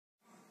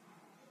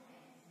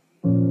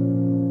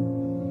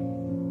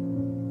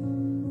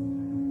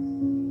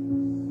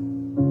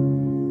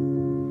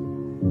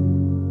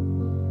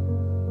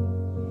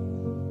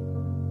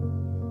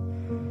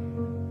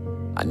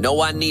know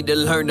I need to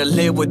learn to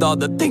live with all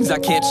the things I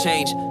can't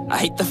change. I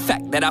hate the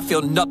fact that I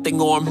feel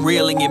nothing or I'm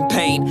reeling in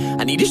pain.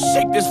 I need to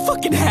shake this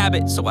fucking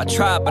habit, so I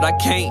try but I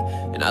can't.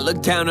 And I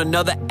look down on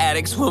other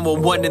addicts when we're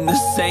one and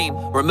the same.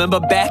 Remember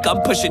back,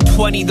 I'm pushing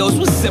 20, those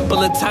were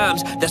simpler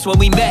times. That's when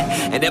we met,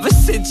 and ever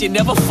since, you're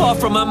never far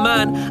from my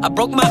mind. I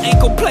broke my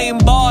ankle playing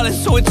ball, and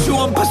so it's you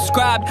I'm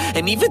prescribed.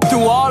 And even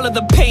through all of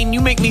the pain,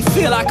 you make me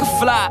feel I could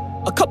fly.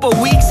 A couple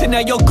weeks and now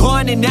you're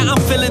gone, and now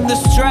I'm feeling the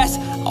stress.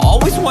 I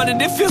always wanted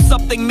to feel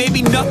something,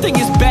 maybe nothing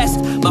is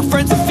best. My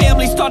friends and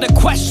family started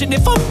questioning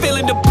if I'm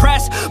feeling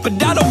depressed, but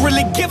I don't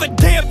really give a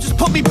damn, just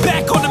put me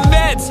back on the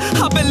meds.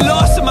 I've been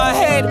lost in my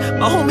head.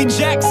 My homie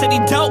Jack said he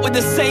dealt with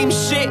the same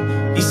shit.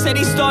 He said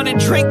he started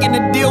drinking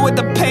to deal with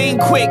the pain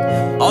quick.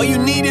 All you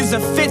need is a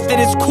fifth and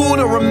it's cool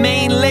to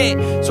remain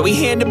lit. So he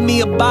handed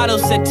me a bottle,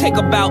 said take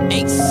about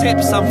 8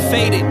 sips, I'm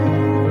faded.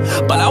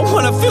 But I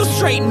wanna feel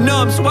straight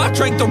numb, so I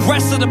drank the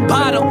rest of the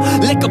bottle.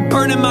 Liquor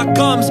burning my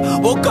gums.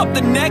 Woke up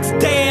the next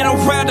day at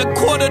around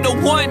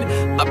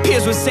 1:45. My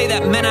peers would say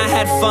that meant I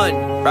had fun,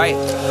 right?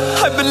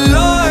 I've been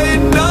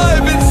lying,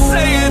 I've been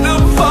saying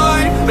I'm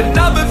fine, but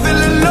I've been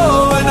feeling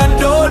low and I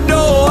don't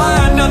know why.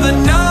 Another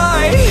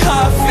night,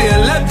 I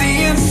feel empty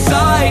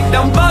inside.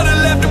 I'm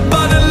bottle after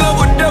bottle of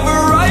whatever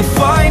I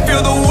find.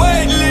 Feel the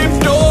weight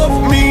lift off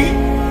me.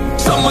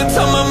 Someone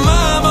tell my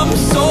mom I'm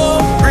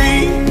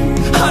sorry.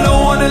 I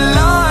don't wanna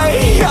lie,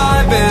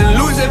 I've been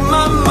losing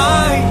my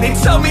mind. They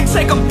tell me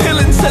take a pill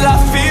until I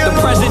feel the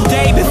present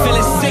day, been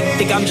feeling sick,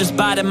 think I'm just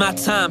biding my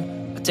time.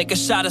 I take a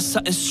shot of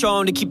something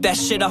strong to keep that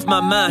shit off my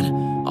mind.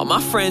 All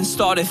my friends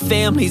started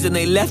families and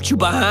they left you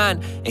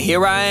behind. And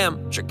here I am,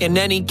 drinking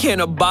any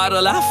can or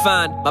bottle I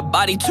find. My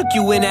body took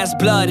you in as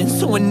blood, and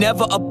so we're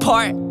never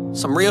apart.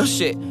 Some real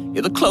shit,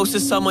 you're the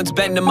closest someone's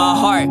been to my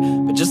heart.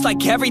 But just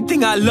like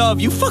everything I love,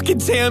 you fucking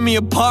tear me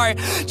apart.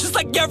 Just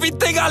like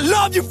everything I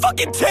love, you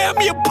fucking tear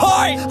me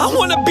apart. I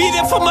wanna be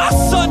there for my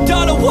son,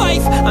 daughter,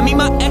 wife. I mean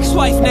my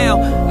ex-wife now.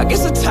 I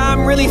guess the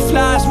time really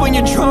flies when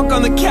you're drunk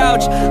on the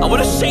couch. I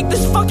wanna shake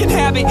this fucking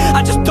habit,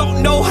 I just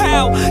don't know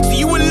how. So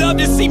you would love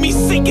to see me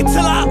sink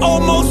until I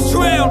almost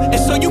drown. And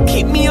so you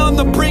keep me on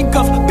the brink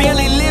of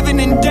barely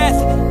living in death.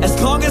 As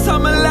long as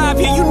I'm alive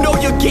here, you know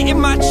you're getting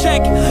my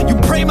check. You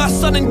pray my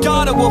son and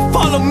daughter will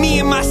follow me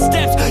in my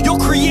steps. Your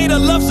creator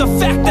loves the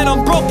fact that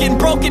I'm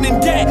broken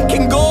and dead.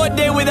 Can go a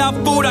day without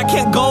food, I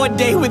can't go a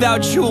day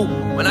without you.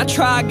 When I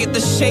try, I get the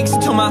shakes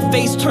till my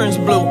face turns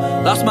blue.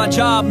 Lost my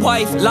job,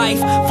 wife, life,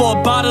 for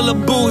a bottle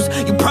of booze.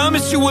 You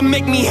promised you would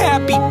make me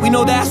happy, we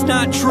know that's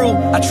not true.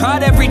 I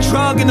tried every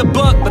drug in the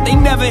book, but they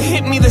never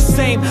hit me the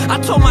same. I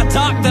told my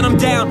doc that I'm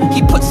down,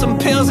 he put some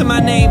pills in my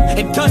name.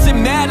 It doesn't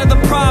matter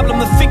the problem,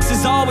 the fix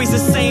is always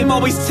the same.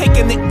 Always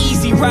taking the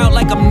easy route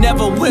like I'm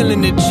never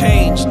willing to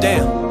change,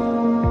 damn.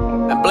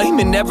 I'm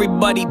blaming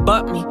everybody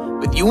but me.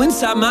 With you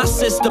inside my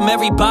system,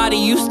 everybody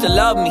used to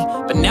love me.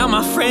 But now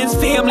my friends,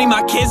 family,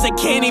 my kids, they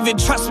can't even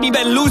trust me.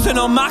 Been losing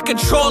all my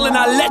control, and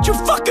I let you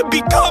fucking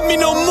become me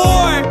no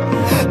more.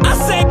 I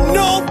said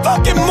no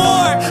fucking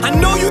more. I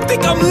know you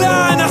think I'm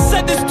lying, I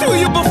said this to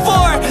you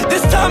before.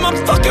 This time I'm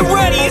fucking right.